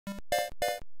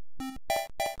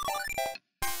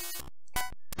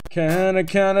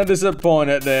Kinda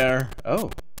disappointed there. Oh.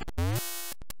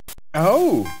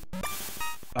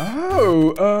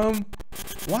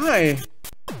 Why?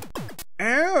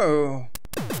 Oh.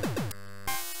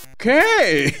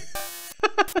 Okay.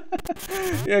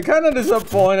 Yeah, kinda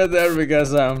disappointed there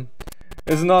because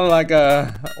it's not like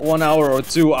a 1 hour or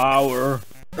 2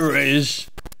 hour-ish.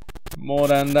 More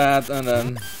than that, and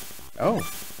then oh,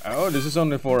 this is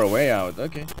only for a way out.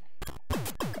 Okay.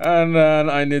 And then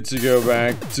I need to go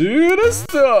back to the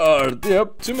start.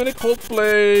 Yep, 2-minute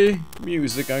Coldplay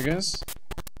music, I guess.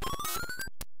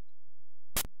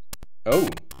 Oh,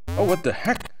 what the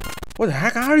heck? What the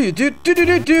heck are you, dude?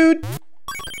 Dude!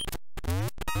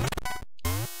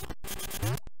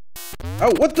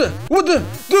 Oh, what the?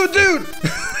 Dude!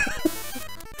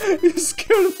 You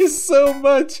scared me so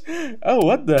much. Oh,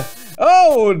 what the?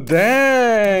 Oh,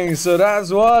 dang! So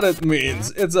that's what it means.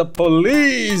 It's a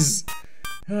police.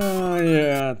 Oh,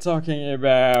 yeah. Talking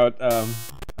about I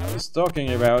was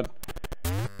talking about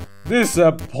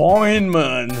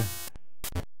disappointment.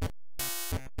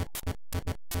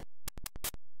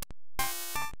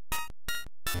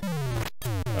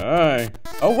 Alright.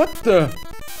 Oh, what the?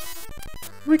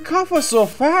 Recover so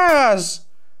fast.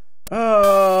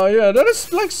 Yeah, there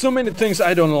is like so many things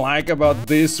I don't like about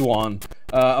this one,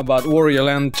 about Wario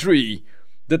Land 3.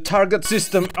 The target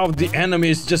system of the enemy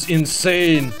is just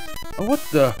insane. Oh, what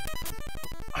the?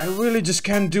 I really just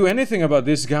can't do anything about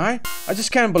this guy. I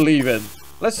just can't believe it.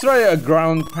 Let's try a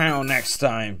ground pound next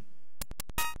time.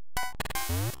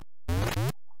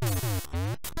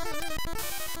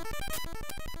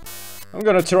 I'm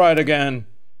gonna try it again.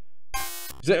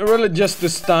 Is it really just to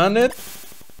stun it?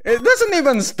 It doesn't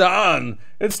even stun.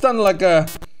 It's stun like a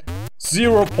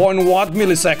 0.1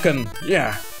 millisecond.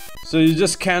 Yeah. So you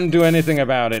just can't do anything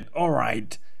about it.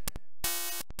 Alright.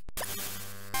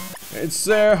 It's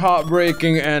so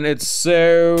heartbreaking and it's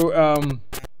so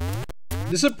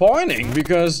disappointing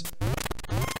because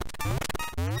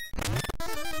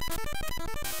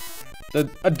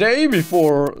a day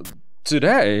before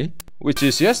today, which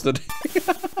is yesterday,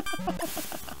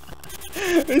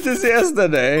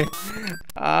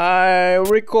 I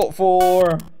record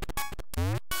for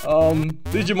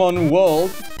Digimon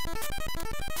World.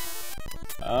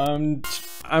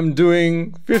 I'm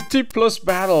doing 50+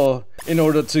 battle in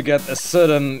order to get a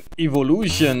certain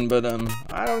evolution, but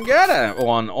I don't get that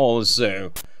one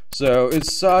also. So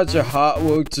it's such a hard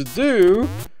work to do.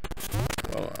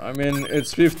 Well, I mean,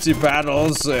 it's 50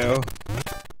 battles, so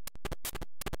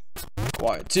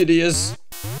quite tedious.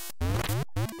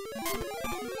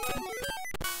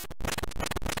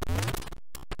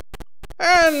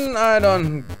 And I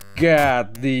don't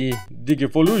get the Dig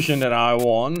Evolution that I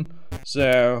want,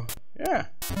 so yeah,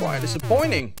 quite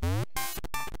disappointing.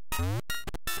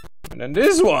 And then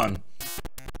this one.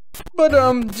 But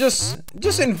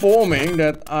just informing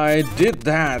that I did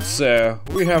that, so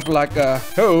we have like a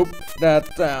hope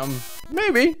that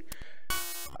maybe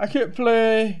I could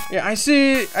play. Yeah, I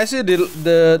see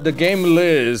the game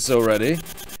list already,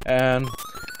 and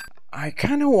I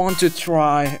kind of want to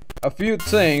try a few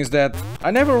things that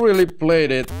I never really played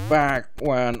it back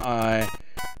when I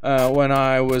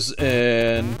was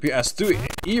in PS2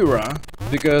 era,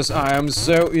 because I am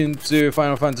so into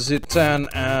Final Fantasy X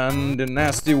and the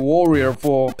Nasty Warrior.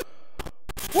 For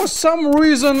some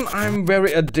reason I'm very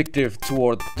addictive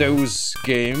toward those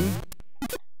games.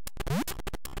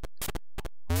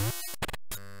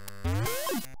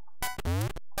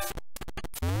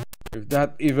 If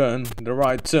that even the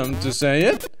right term to say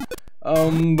it.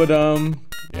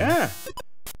 Yeah.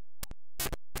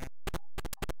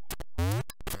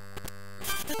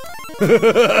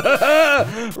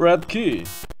 Red key.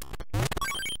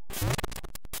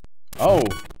 Oh,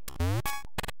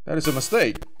 that is a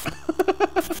mistake.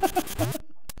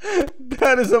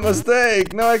 That is a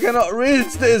mistake. No, I cannot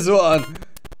reach this one.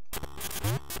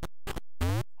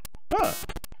 Huh.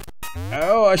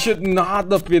 Oh, I should not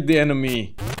defeat the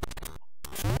enemy.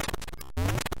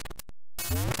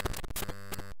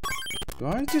 Do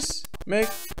I just make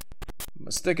a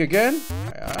mistake again?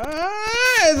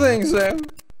 I think so.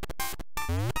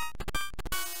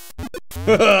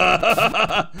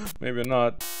 Maybe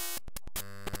not.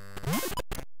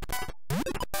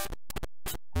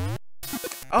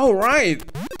 Oh, right.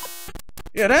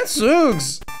 Yeah, that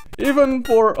sucks. Even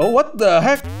for... Oh, what the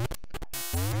heck?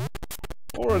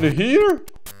 Already here?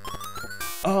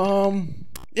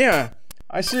 Yeah.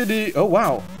 I see the... Oh,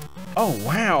 wow. Oh,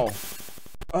 wow.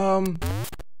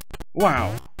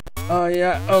 Wow.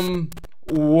 Yeah,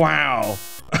 wow.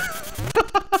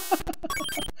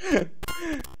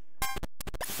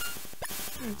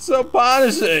 So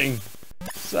punishing.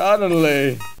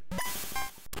 Suddenly.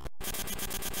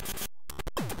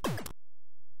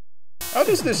 How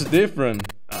is this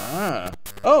different? Ah.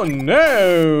 Oh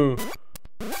no!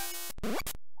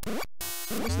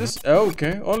 What's this? Oh,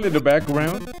 okay, only the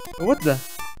background. What the?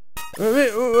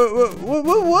 Wait,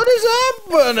 what is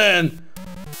happening?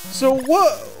 So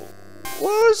what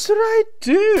should I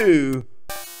do?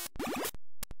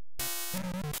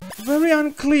 Very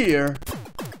unclear.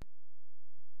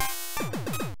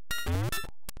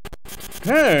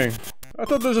 Hey, I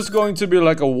thought this was going to be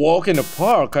like a walk in the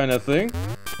park kind of thing.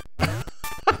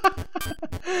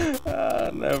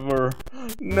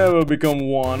 Never become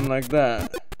one like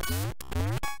that.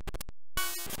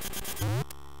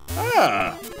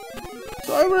 Ah,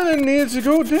 so I really need to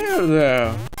go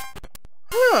there.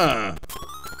 Huh.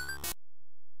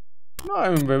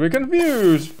 I'm very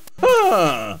confused.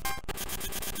 Huh.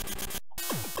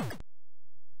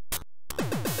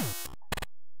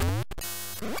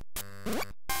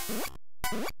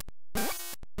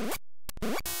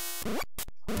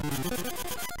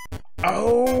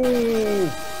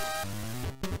 Oh!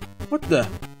 What the?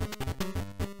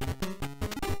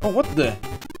 Oh, what the?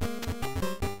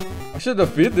 I should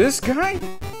defeat this guy?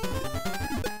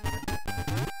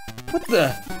 What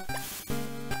the?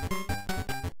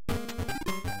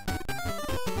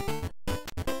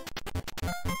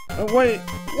 Wait,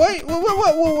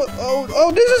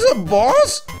 oh, this is a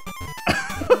boss?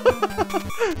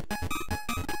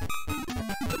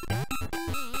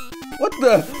 What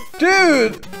the?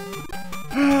 Dude!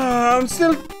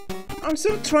 I'm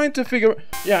still trying to figure.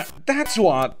 Yeah, that's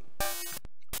what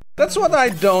I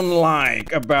don't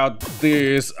like about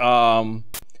this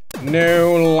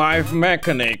new life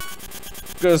mechanic.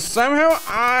 Because somehow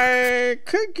I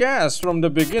could guess from the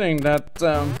beginning that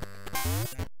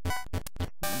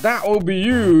that will be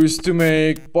used to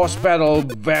make boss battle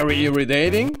very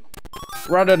irritating,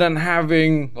 rather than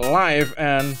having life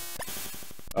and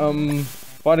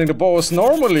fighting the boss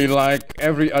normally like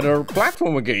every other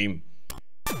platformer game.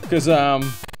 Because now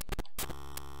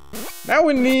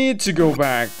we need to go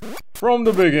back from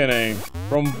the beginning,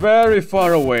 from very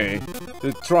far away,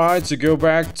 to try to go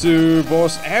back to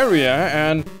boss area,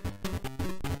 and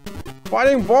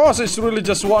fighting boss is really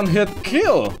just one hit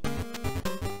kill.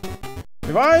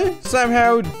 If I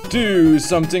somehow do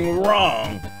something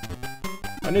wrong,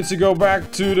 I need to go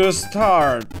back to the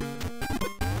start.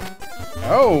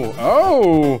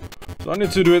 Oh, so I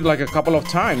need to do it like a couple of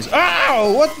times.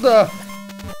 Ow, what the?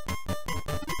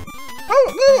 How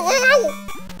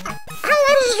am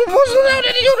I supposed to know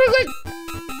that you like?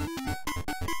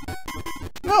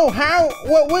 No, how?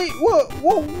 Wait,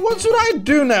 what should I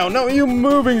do now? No, you're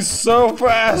moving so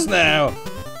fast now.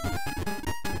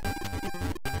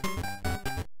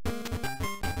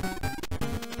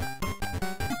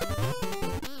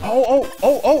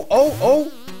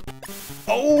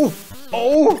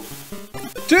 Oh,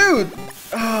 dude!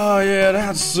 Oh yeah,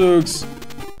 that sucks.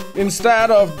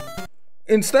 Instead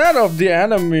of the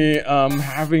enemy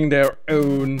having their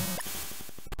own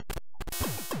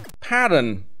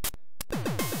pattern,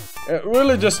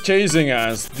 really just chasing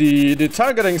us, the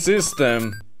targeting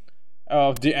system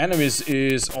of the enemies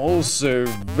is also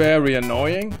very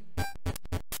annoying.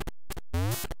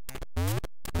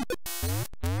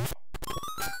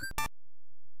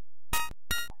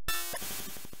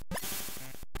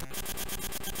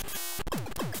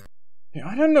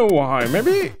 I don't know why.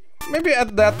 Maybe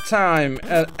at that time,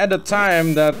 at the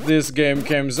time that this game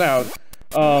came out,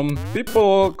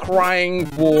 people crying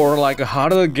for like a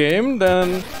harder game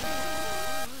than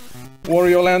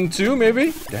Wario Land 2,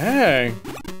 maybe? Dang,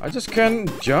 I just can't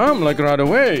jump like right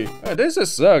away. This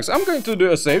just sucks. I'm going to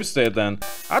do a save state then.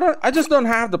 I just don't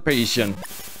have the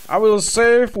patience. I will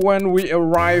save when we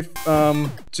arrive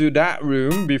to that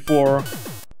room before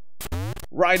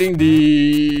riding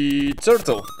the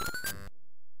turtle.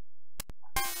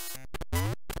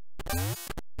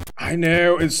 I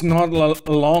know it's not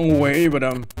a long way, but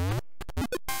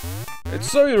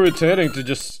it's so irritating to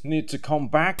just need to come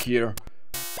back here.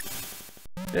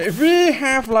 If we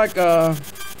have like a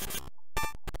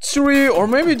 3 or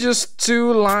maybe just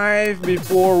 2 life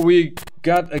before we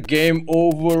got a game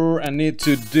over and need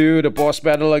to do the boss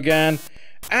battle again,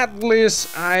 at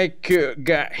least I could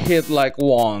get hit like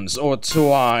once or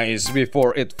twice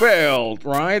before it failed,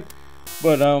 right?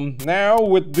 But now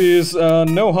with this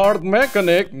no heart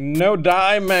mechanic, no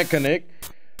die mechanic,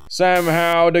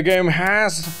 somehow the game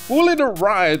has fully the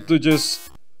right to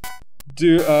just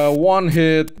do a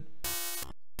one-hit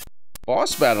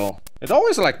boss battle. It's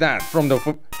always like that from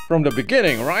the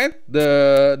beginning, right?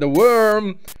 The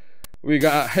worm, we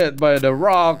got hit by the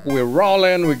rock, we're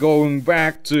rolling, we're going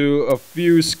back to a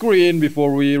few screens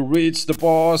before we reach the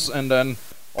boss, and then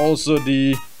also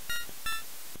the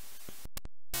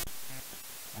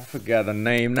forget the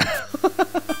name now.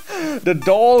 The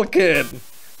doll kid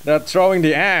that throwing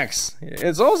the axe.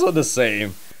 It's also the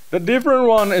same. The different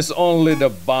one is only the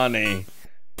bunny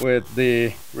with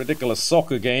the ridiculous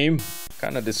soccer game.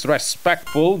 Kind of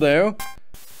disrespectful though.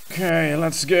 Okay,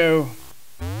 let's go.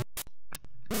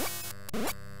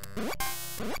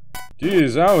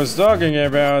 Jeez, I was talking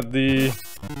about the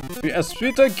PS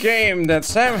Vita game that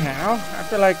somehow I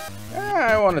feel like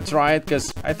I want to try it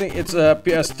because I think it's a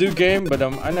PS2 game, but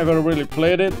I never really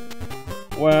played it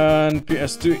when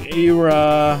PS2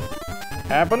 era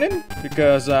happening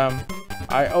because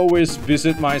I always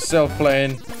visit myself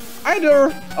playing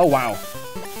either. Oh wow,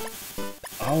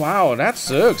 that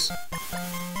sucks.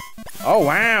 Oh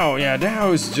wow, yeah, that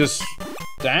was just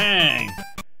dang.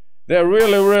 They're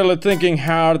really thinking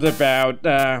hard about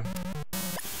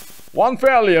one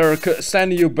failure could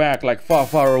send you back like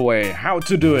far away. How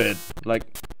to do it? Like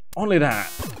only that.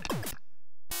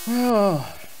 Oh,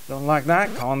 don't like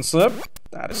that concept.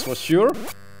 That is for sure.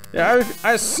 Yeah,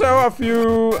 I saw a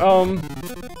few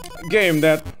games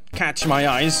that catch my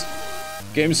eyes.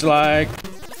 Games like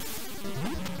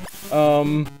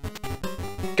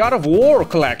God of War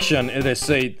collection, it is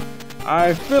said.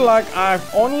 I feel like I've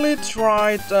only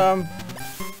tried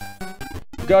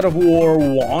God of War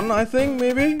 1, I think,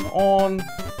 maybe, on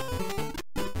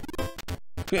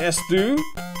PS2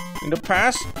 in the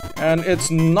past, and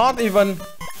it's not even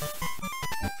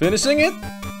finishing it.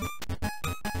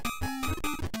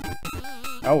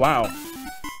 Oh wow.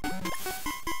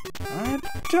 I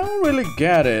don't really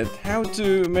get it. How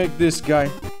to make this guy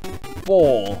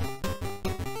fall.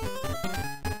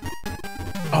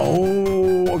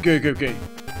 Oh, okay.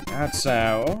 That's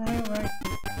how. Alright.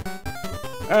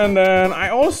 And then I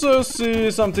also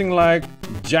see something like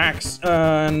Jax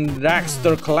and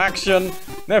Daxter collection.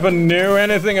 Never knew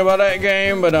anything about that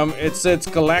game, but it's its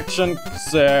collection,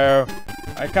 so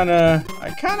I kinda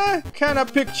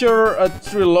picture a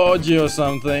trilogy or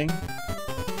something.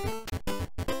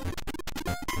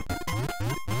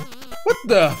 What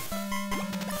the?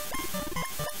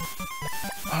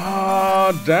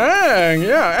 Ah, dang,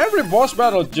 yeah, every boss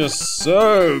battle just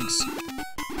sucks.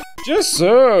 Just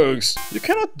sucks. You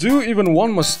cannot do even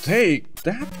one mistake.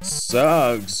 That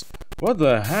sucks. What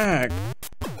the heck?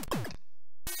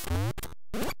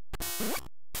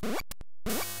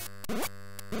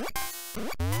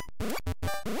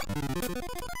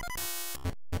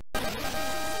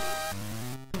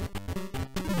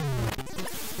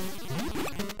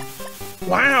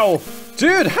 Wow!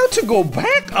 Dude, how to go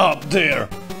back up there?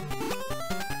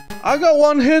 I got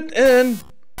one hit in,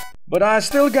 but I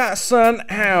still got sent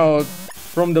out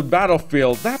from the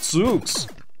battlefield. That sucks.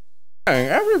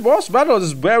 Every boss battle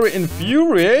is very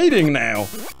infuriating now.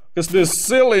 Because this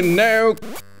silly no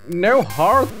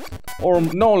heart or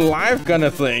no life kind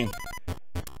of thing.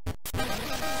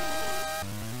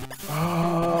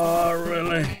 Oh,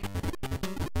 really?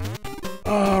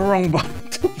 Oh, wrong button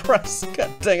to press. God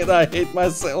dang it, I hate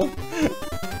myself.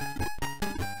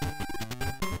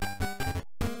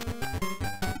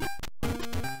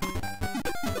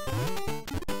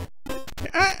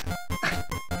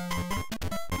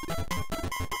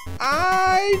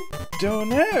 I don't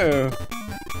know.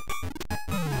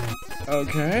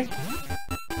 Okay.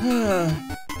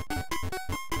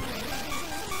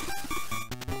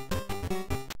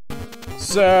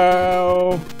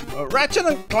 So, Ratchet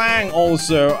and Clank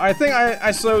also. I think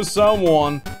I saw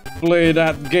someone play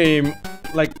that game,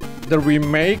 like the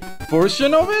remake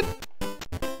version of it.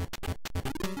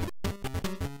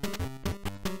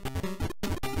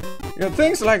 Yeah,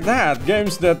 things like that.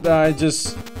 Games that I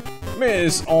just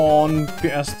miss on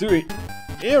PS2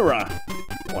 era.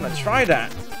 Wanna try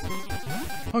that?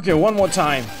 Okay, one more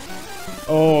time.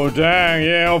 Oh dang,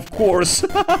 yeah, of course.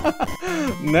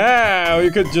 Now you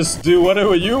could just do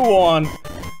whatever you want.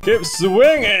 Keep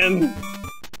swinging.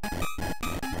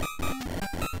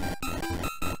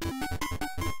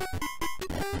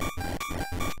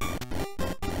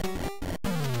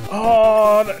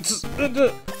 Oh, that's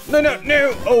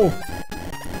no. Oh,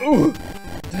 ooh,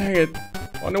 dang it.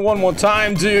 Only one more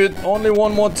time, dude. Only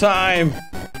one more time.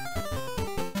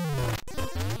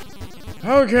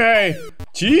 Okay.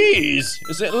 Jeez.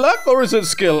 Is it luck or is it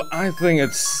skill? I think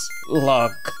it's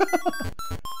luck.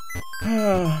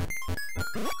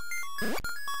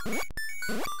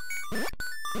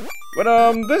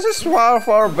 But this is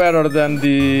far better than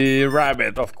the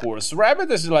rabbit, of course.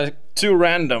 Rabbit is like too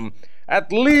random.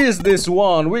 At least this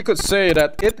one, we could say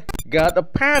that it got a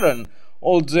pattern.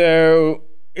 Although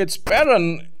its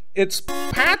pattern is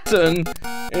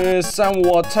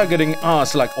somewhat targeting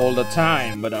us like all the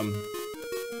time, but I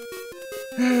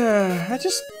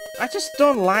just I just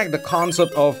don't like the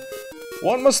concept of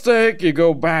one mistake, you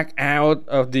go back out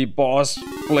of the boss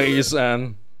place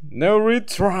and no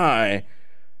retry.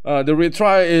 The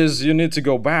retry is you need to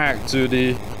go back to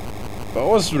the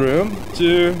boss room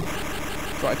to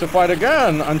try to fight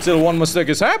again until one mistake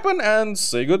has happened and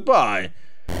say goodbye.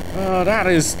 That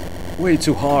is way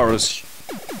too harsh.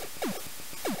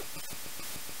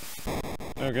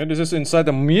 Okay, this is inside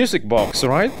the music box,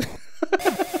 right?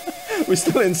 We're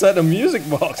still inside the music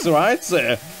box, right?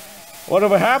 So,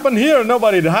 whatever happened here,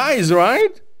 nobody dies,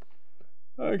 right?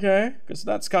 Okay, because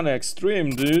that's kind of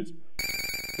extreme, dude.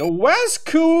 The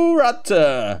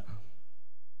Waskurata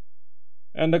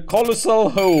and the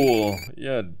Colossal Hole.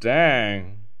 Yeah,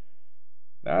 dang.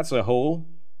 That's a hole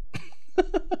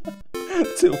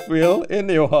to fill in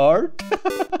your heart.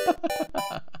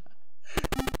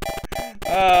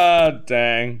 Ah,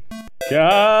 dang.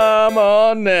 Come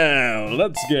on now,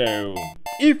 let's go.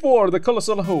 E4, the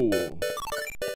Colossal Hole.